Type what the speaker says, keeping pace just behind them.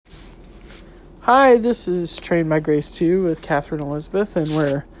Hi, this is Trained by Grace 2 with Catherine Elizabeth, and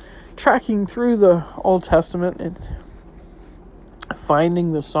we're tracking through the Old Testament and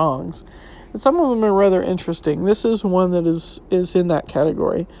finding the songs. And some of them are rather interesting. This is one that is in that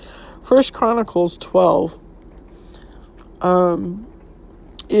category. First Chronicles 12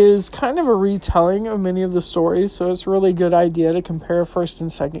 is kind of a retelling of many of the stories, so it's a really good idea to compare First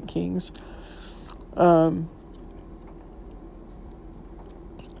and Second Kings.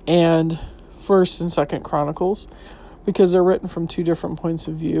 And First and Second Chronicles, because they're written from two different points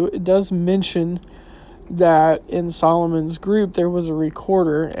of view. It does mention that in Solomon's group there was a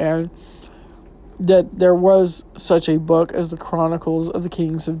recorder, and that there was such a book as the Chronicles of the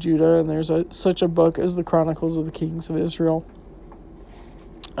Kings of Judah, and there's such a book as the Chronicles of the Kings of Israel.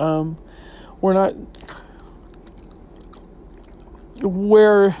 We're not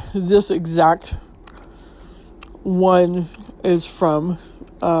where this exact one is from.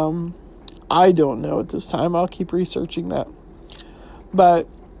 I don't know at this time. I'll keep researching that. But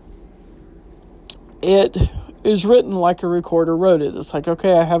it is written like a recorder wrote it. It's like,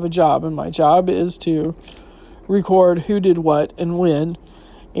 okay, I have a job, and my job is to record who did what and when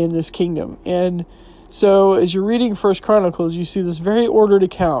in this kingdom. And so as you're reading First Chronicles, you see this very ordered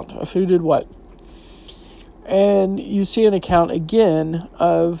account of who did what. And you see an account again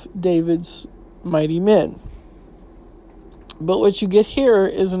of David's mighty men. But what you get here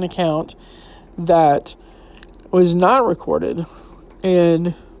is an account that was not recorded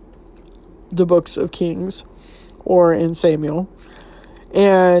in the books of Kings or in Samuel.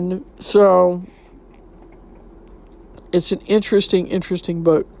 And so it's an interesting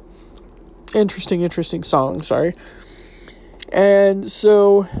book. Interesting song, sorry. And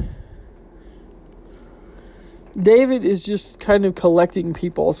so David is just kind of collecting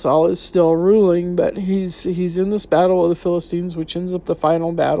people. Saul is still ruling, but he's in this battle with the Philistines, which ends up the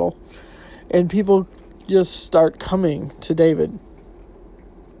final battle. And people just start coming to David.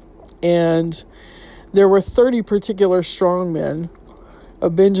 And there were 30 particular strong men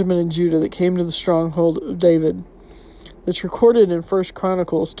of Benjamin and Judah that came to the stronghold of David. It's recorded in 1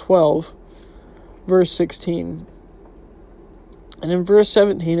 Chronicles 12, verse 16. And in verse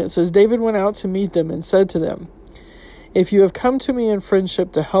 17 it says, David went out to meet them and said to them, if you have come to me in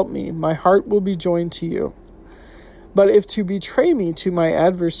friendship to help me, my heart will be joined to you. But if to betray me to my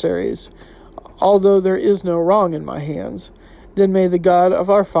adversaries, although there is no wrong in my hands, then may the God of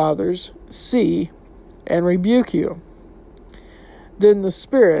our fathers see and rebuke you. Then the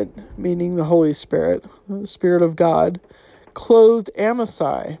Spirit, meaning the Holy Spirit, the Spirit of God, clothed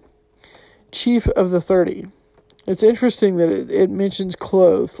Amasai, chief of the 30. It's interesting that it mentions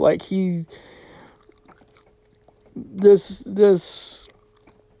clothed, like this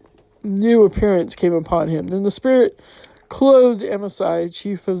new appearance came upon him. Then the Spirit clothed Amasai,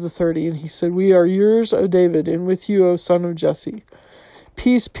 chief of the 30, and he said, we are yours, O David, and with you, O son of Jesse.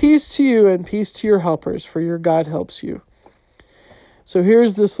 Peace to you, and peace to your helpers, for your God helps you. So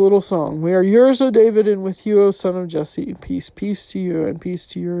here's this little song. We are yours, O David, and with you, O son of Jesse. Peace to you, and peace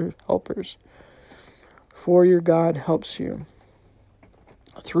to your helpers, for your God helps you.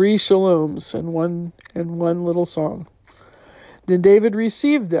 3 shaloms and one little song. Then David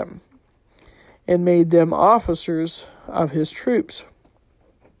received them and made them officers of his troops.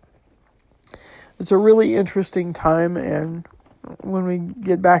 It's a really interesting time, and when we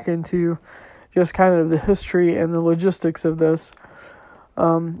get back into just kind of the history and the logistics of this,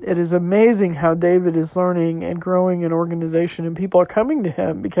 it is amazing how David is learning and growing an organization, and people are coming to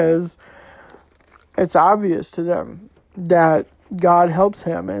him because it's obvious to them that God helps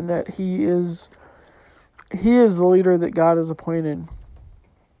him and that he is the leader that God has appointed.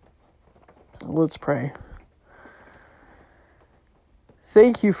 Let's pray.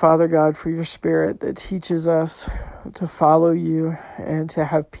 Thank you, Father God, for your Spirit that teaches us to follow you and to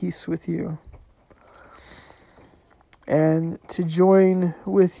have peace with you, and to join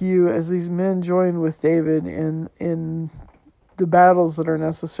with you as these men join with David in the battles that are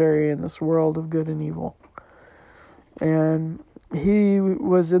necessary in this world of good and evil. And he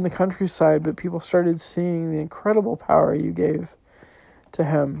was in the countryside, but people started seeing the incredible power you gave to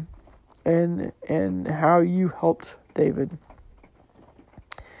him and how you helped David.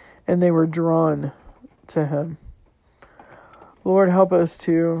 And they were drawn to him. Lord, help us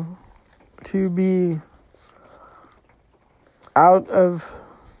to be out of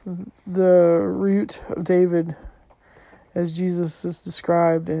the root of David as Jesus is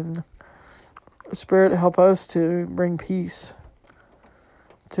described, and Spirit, help us to bring peace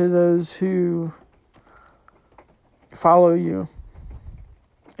to those who follow you,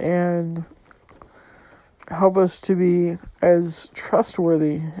 and help us to be as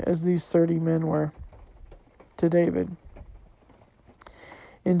trustworthy as these 30 men were to David.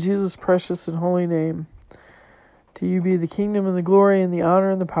 In Jesus' precious and holy name, to you be the kingdom and the glory and the honor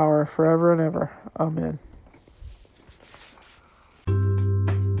and the power forever and ever. Amen.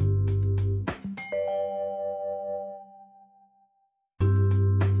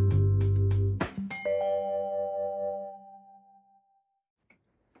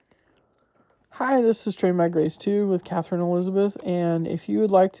 Hi, this is Trained by Grace 2 with Catherine Elizabeth, and if you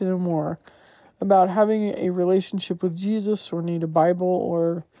would like to know more about having a relationship with Jesus, or need a Bible,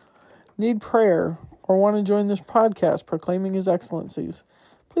 or need prayer, or want to join this podcast proclaiming His excellencies,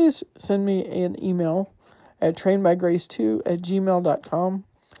 please send me an email at trainedbygrace2@gmail.com,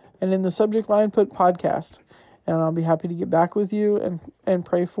 and in the subject line put podcast, and I'll be happy to get back with you and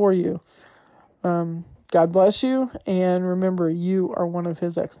pray for you. God bless you, and remember, you are one of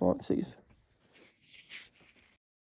His excellencies.